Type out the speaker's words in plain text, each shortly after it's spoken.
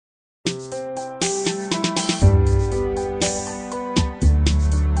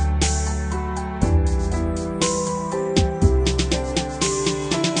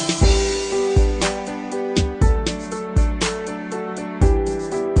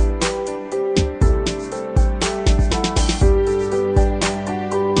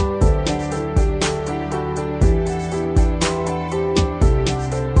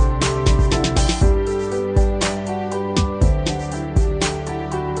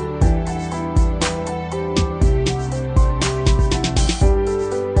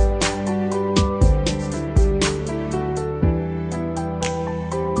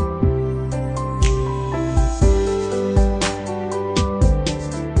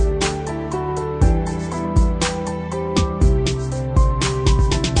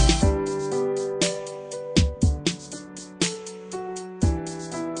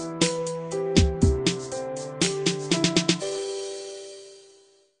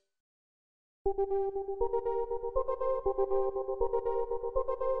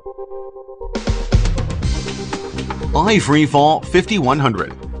i-FREEFALL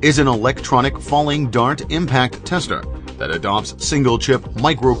 5100 is an electronic falling dart impact tester that adopts single-chip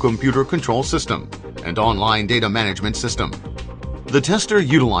microcomputer control system and online data management system. The tester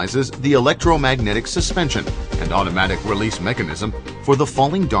utilizes the electromagnetic suspension and automatic release mechanism for the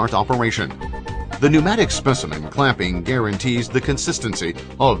falling dart operation. The pneumatic specimen clamping guarantees the consistency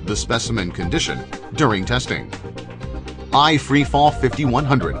of the specimen condition during testing. i-FREEFALL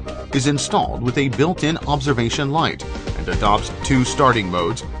 5100 is installed with a built-in observation light and adopts two starting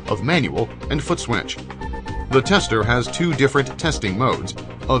modes of manual and foot switch. The tester has two different testing modes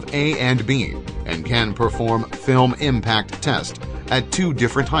of A and B and can perform film impact test at two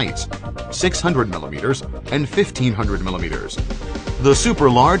different heights, 600 mm and 1500 mm. The super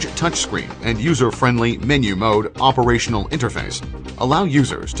large touchscreen and user-friendly menu mode operational interface allow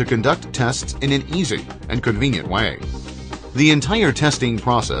users to conduct tests in an easy and convenient way. The entire testing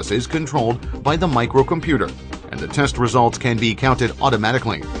process is controlled by the microcomputer, and the test results can be counted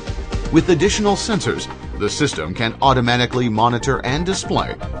automatically. With additional sensors, the system can automatically monitor and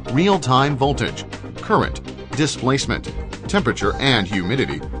display real-time voltage, current, displacement, temperature, and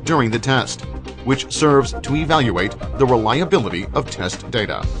humidity during the test, which serves to evaluate the reliability of test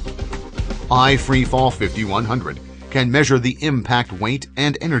data. i-FREEFALL 5100 can measure the impact weight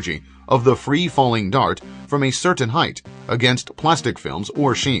and energy of the free-falling dart from a certain height against plastic films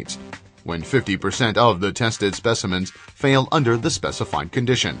or sheets, when 50% of the tested specimens fail under the specified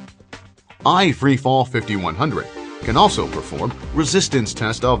condition. i-FREEFALL 5100 can also perform resistance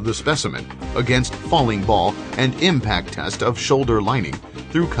test of the specimen against falling ball and impact test of shoulder lining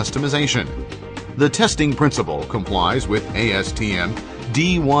through customization. The testing principle complies with ASTM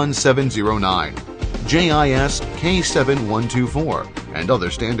D1709, JIS K7124, and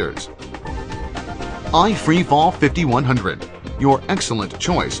other standards. i-FREEFALL 5100, your excellent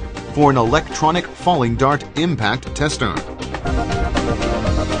choice for an electronic falling dart impact tester.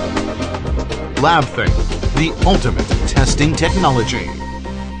 LabThing, the ultimate testing technology.